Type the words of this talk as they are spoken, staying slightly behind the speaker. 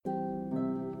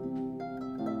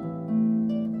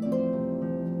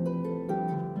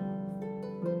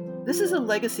This is a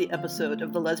legacy episode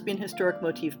of the Lesbian Historic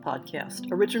Motif podcast,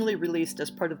 originally released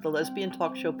as part of the Lesbian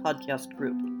Talk Show podcast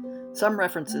group. Some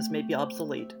references may be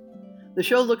obsolete. The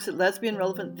show looks at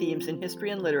lesbian-relevant themes in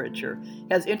history and literature,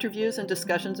 has interviews and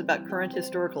discussions about current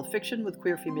historical fiction with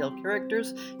queer female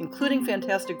characters, including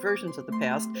fantastic versions of the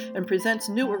past, and presents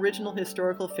new original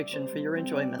historical fiction for your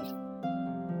enjoyment.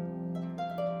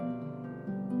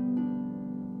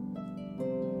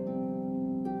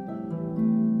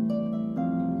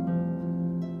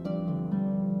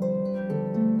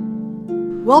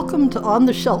 Welcome to On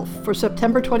the Shelf for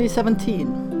September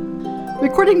 2017.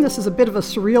 Recording this is a bit of a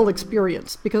surreal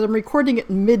experience because I'm recording it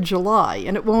in mid-July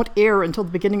and it won't air until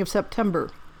the beginning of September.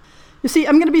 You see,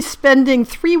 I'm going to be spending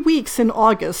 3 weeks in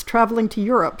August traveling to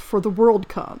Europe for the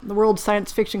WorldCon, the World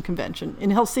Science Fiction Convention, in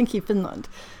Helsinki, Finland,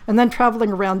 and then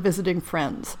traveling around visiting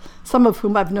friends, some of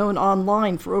whom I've known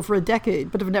online for over a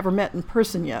decade but have never met in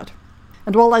person yet.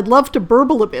 And while I'd love to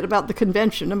burble a bit about the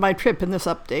convention and my trip in this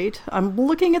update, I'm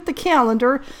looking at the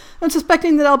calendar and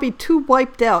suspecting that I'll be too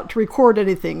wiped out to record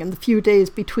anything in the few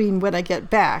days between when I get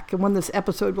back and when this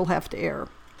episode will have to air.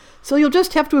 So you'll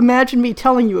just have to imagine me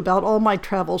telling you about all my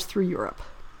travels through Europe.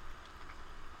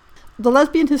 The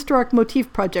Lesbian Historic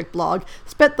Motif Project blog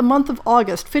spent the month of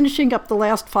August finishing up the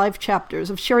last 5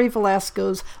 chapters of Sherry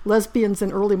Velasco's Lesbians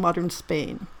in Early Modern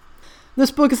Spain. This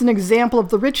book is an example of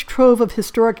the rich trove of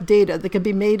historic data that can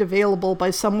be made available by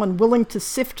someone willing to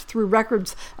sift through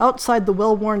records outside the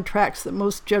well-worn tracks that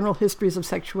most general histories of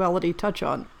sexuality touch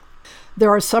on. There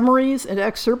are summaries and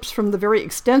excerpts from the very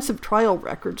extensive trial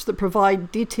records that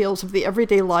provide details of the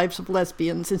everyday lives of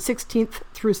lesbians in 16th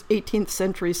through 18th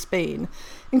century Spain,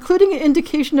 including an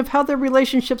indication of how their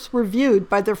relationships were viewed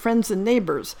by their friends and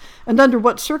neighbors, and under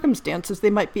what circumstances they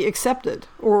might be accepted,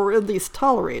 or at least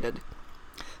tolerated.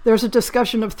 There's a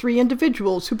discussion of 3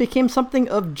 individuals who became something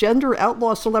of gender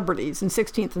outlaw celebrities in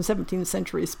 16th and 17th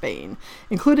century Spain,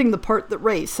 including the part that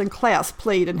race and class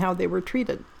played in how they were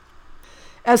treated.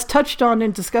 As touched on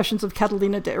in discussions of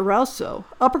Catalina de Erauso,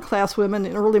 upper-class women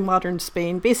in early modern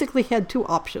Spain basically had 2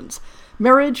 options,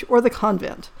 marriage or the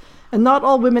convent, and not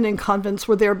all women in convents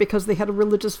were there because they had a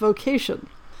religious vocation.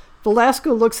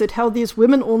 Velasco looks at how these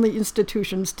women-only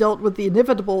institutions dealt with the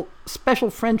inevitable special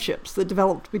friendships that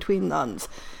developed between nuns,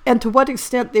 and to what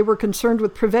extent they were concerned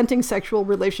with preventing sexual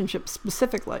relationships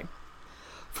specifically.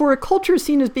 For a culture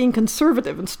seen as being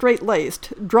conservative and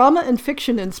straight-laced, drama and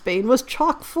fiction in Spain was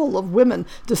chock full of women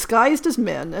disguised as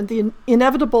men and the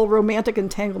inevitable romantic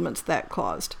entanglements that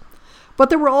caused. But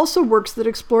there were also works that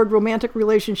explored romantic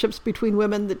relationships between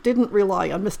women that didn't rely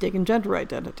on mistaken gender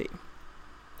identity.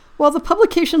 While the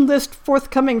publication list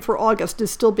forthcoming for August is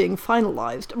still being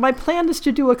finalized, my plan is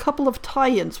to do a couple of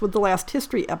tie-ins with the last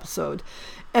history episode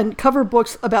and cover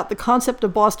books about the concept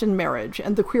of Boston marriage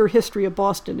and the queer history of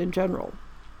Boston in general.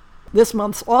 This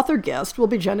month's author guest will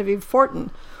be Genevieve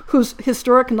Fortin, whose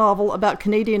historic novel about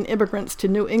Canadian immigrants to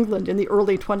New England in the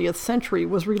early 20th century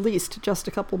was released just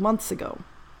a couple months ago.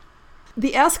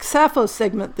 The Ask Sappho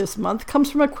segment this month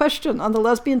comes from a question on the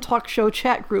Lesbian Talk Show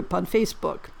chat group on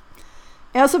Facebook.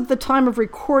 As of the time of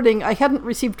recording, I hadn't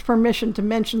received permission to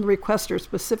mention the requester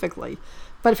specifically,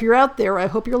 but if you're out there, I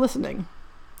hope you're listening.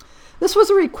 This was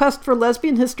a request for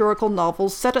lesbian historical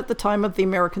novels set at the time of the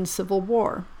American Civil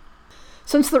War.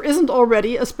 Since there isn't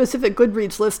already a specific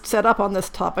Goodreads list set up on this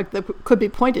topic that could be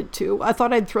pointed to, I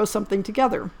thought I'd throw something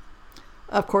together.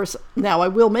 Of course, now I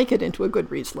will make it into a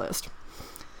Goodreads list.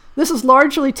 This is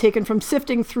largely taken from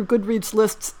sifting through Goodreads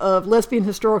lists of lesbian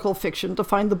historical fiction to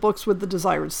find the books with the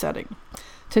desired setting.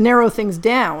 To narrow things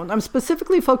down, I'm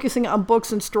specifically focusing on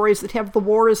books and stories that have the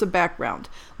war as a background,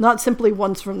 not simply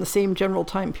ones from the same general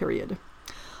time period.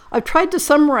 I've tried to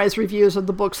summarize reviews of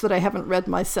the books that I haven't read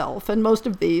myself, and most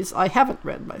of these I haven't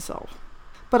read myself.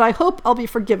 But I hope I'll be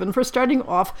forgiven for starting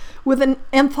off with an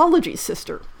anthology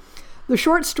sister. The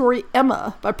short story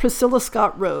Emma by Priscilla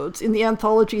Scott Rhodes in the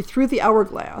anthology Through the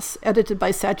Hourglass, edited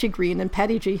by Sachi Green and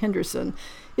Patty G. Henderson,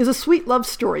 is a sweet love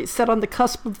story set on the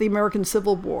cusp of the American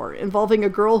Civil War, involving a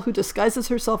girl who disguises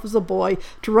herself as a boy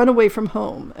to run away from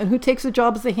home, and who takes a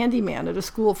job as a handyman at a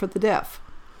school for the deaf.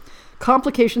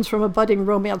 Complications from a budding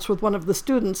romance with one of the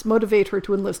students motivate her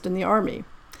to enlist in the army.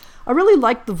 I really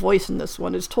liked the voice in this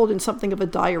one. It's told in something of a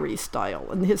diary style,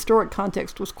 and the historic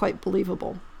context was quite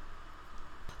believable.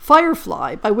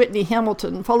 Firefly by Whitney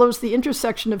Hamilton follows the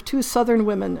intersection of 2 Southern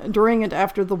women during and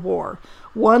after the war,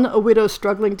 one a widow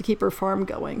struggling to keep her farm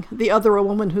going, the other a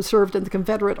woman who served in the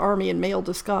Confederate Army in male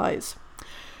disguise.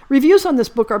 Reviews on this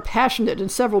book are passionate in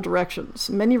several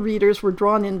directions. Many readers were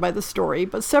drawn in by the story,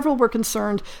 but several were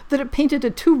concerned that it painted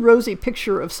a too rosy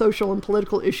picture of social and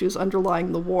political issues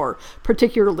underlying the war,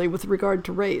 particularly with regard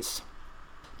to race.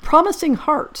 Promising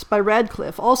Hearts by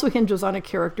Radcliffe also hinges on a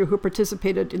character who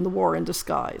participated in the war in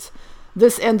disguise.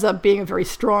 This ends up being a very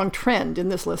strong trend in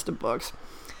this list of books.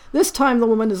 This time the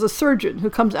woman is a surgeon who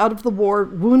comes out of the war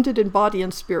wounded in body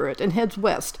and spirit and heads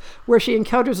west, where she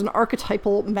encounters an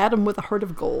archetypal madam with a heart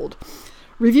of gold.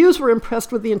 Reviews were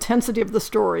impressed with the intensity of the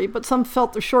story, but some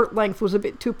felt the short length was a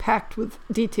bit too packed with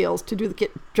details to do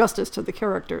justice to the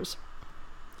characters.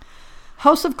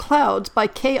 House of Clouds by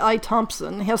K.I.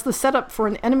 Thompson has the setup for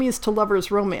an enemies-to-lovers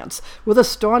romance, with a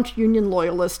staunch Union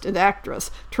loyalist and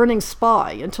actress turning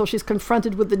spy until she's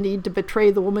confronted with the need to betray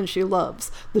the woman she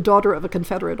loves, the daughter of a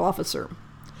Confederate officer.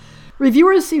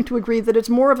 Reviewers seem to agree that it's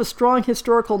more of a strong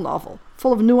historical novel,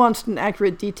 full of nuanced and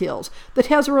accurate details, that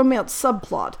has a romance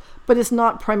subplot, but is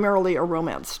not primarily a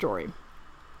romance story.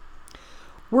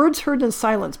 Words Heard in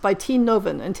Silence by T.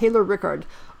 Novin and Taylor Rickard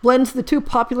blends the two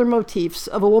popular motifs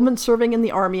of a woman serving in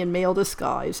the army in male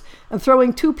disguise and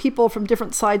throwing two people from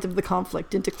different sides of the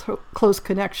conflict into close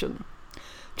connection.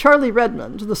 Charlie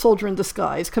Redmond, the soldier in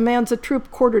disguise, commands a troop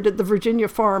quartered at the Virginia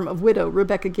farm of widow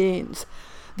Rebecca Gaines.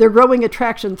 Their growing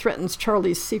attraction threatens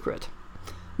Charlie's secret.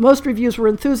 Most reviews were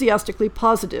enthusiastically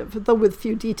positive, though with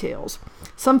few details.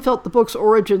 Some felt the book's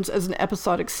origins as an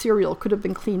episodic serial could have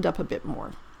been cleaned up a bit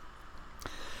more.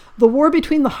 The War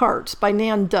Between the Hearts by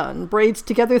Nan Dunn braids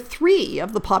together three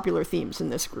of the popular themes in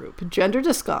this group: gender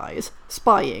disguise,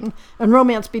 spying, and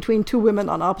romance between two women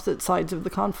on opposite sides of the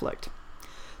conflict.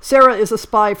 Sarah is a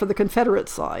spy for the Confederate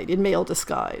side in male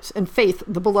disguise, and Faith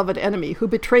the beloved enemy who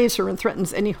betrays her and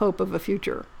threatens any hope of a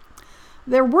future.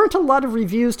 There weren't a lot of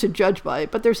reviews to judge by,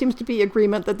 but there seems to be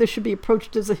agreement that this should be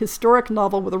approached as a historic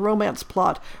novel with a romance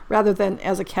plot rather than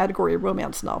as a category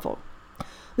romance novel.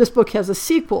 This book has a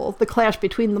sequel, The Clash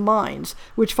Between the Minds,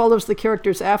 which follows the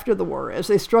characters after the war as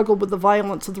they struggle with the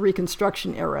violence of the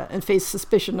Reconstruction era and face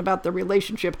suspicion about their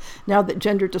relationship now that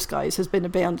gender disguise has been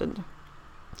abandoned.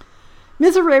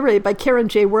 Miserere by Karen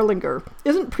J. Werlinger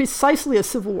isn't precisely a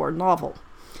Civil War novel.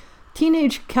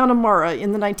 Teenage Connemara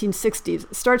in the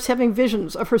 1960s starts having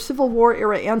visions of her Civil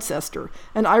War-era ancestor,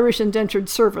 an Irish indentured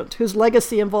servant whose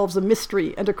legacy involves a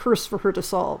mystery and a curse for her to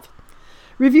solve.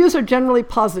 Reviews are generally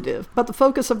positive, but the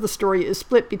focus of the story is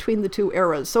split between the two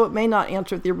eras, so it may not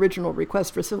answer the original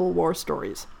request for Civil War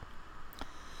stories.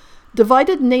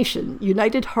 Divided Nation,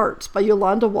 United Hearts by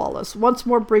Yolanda Wallace once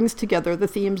more brings together the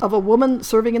themes of a woman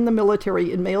serving in the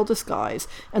military in male disguise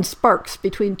and sparks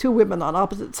between two women on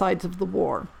opposite sides of the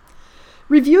war.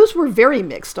 Reviews were very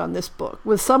mixed on this book,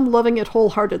 with some loving it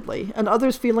wholeheartedly and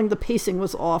others feeling the pacing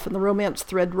was off and the romance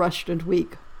thread rushed and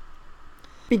weak.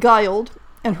 Beguiled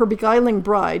and Her Beguiling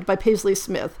Bride by Paisley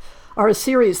Smith are a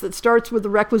series that starts with the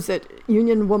requisite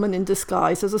Union woman in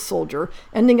disguise as a soldier,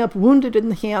 ending up wounded in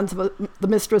the hands of the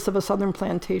mistress of a southern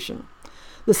plantation.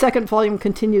 The second volume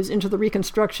continues into the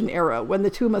Reconstruction era, when the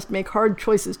two must make hard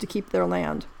choices to keep their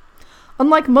land.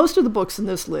 Unlike most of the books in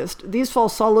this list, these fall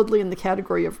solidly in the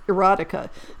category of erotica,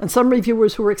 and some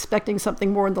reviewers who were expecting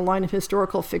something more in the line of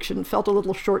historical fiction felt a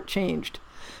little shortchanged.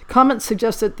 Comments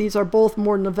suggest that these are both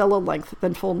more novella-length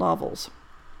than full novels.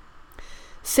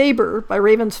 Sabre by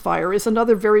Ravensfire is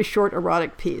another very short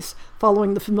erotic piece,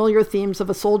 following the familiar themes of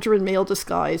a soldier in male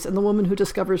disguise and the woman who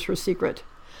discovers her secret.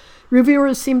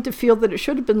 Reviewers seem to feel that it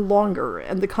should have been longer,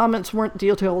 and the comments weren't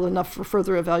detailed enough for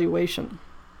further evaluation.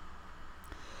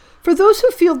 For those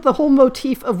who feel the whole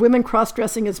motif of women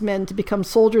cross-dressing as men to become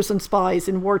soldiers and spies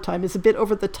in wartime is a bit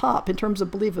over the top in terms of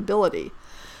believability,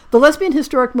 the Lesbian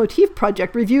Historic Motif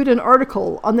Project reviewed an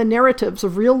article on the narratives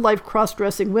of real-life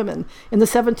cross-dressing women in the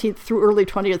 17th through early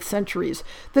 20th centuries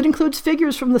that includes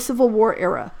figures from the Civil War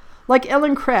era, like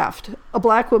Ellen Craft, a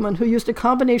black woman who used a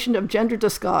combination of gender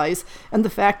disguise and the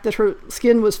fact that her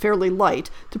skin was fairly light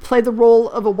to play the role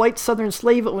of a white Southern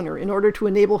slave owner in order to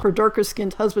enable her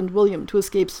darker-skinned husband William to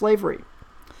escape slavery.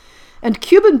 And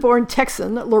Cuban-born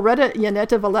Texan Loretta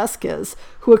Yaneta Velasquez,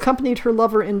 who accompanied her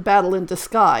lover in battle in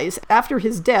disguise, after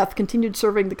his death continued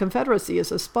serving the Confederacy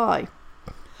as a spy.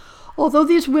 Although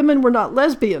these women were not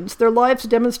lesbians, their lives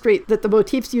demonstrate that the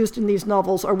motifs used in these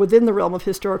novels are within the realm of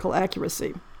historical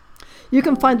accuracy. You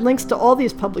can find links to all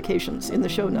these publications in the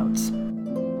show notes.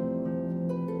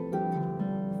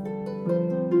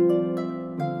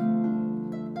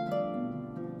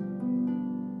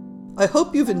 I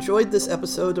hope you've enjoyed this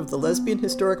episode of the Lesbian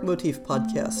Historic Motif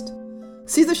Podcast.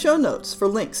 See the show notes for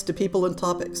links to people and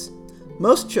topics.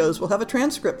 Most shows will have a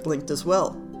transcript linked as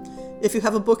well. If you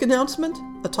have a book announcement,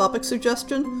 a topic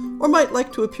suggestion, or might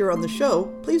like to appear on the show,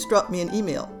 please drop me an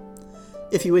email.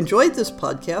 If you enjoyed this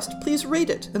podcast, please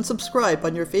rate it and subscribe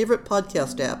on your favorite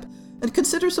podcast app, and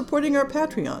consider supporting our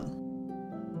Patreon.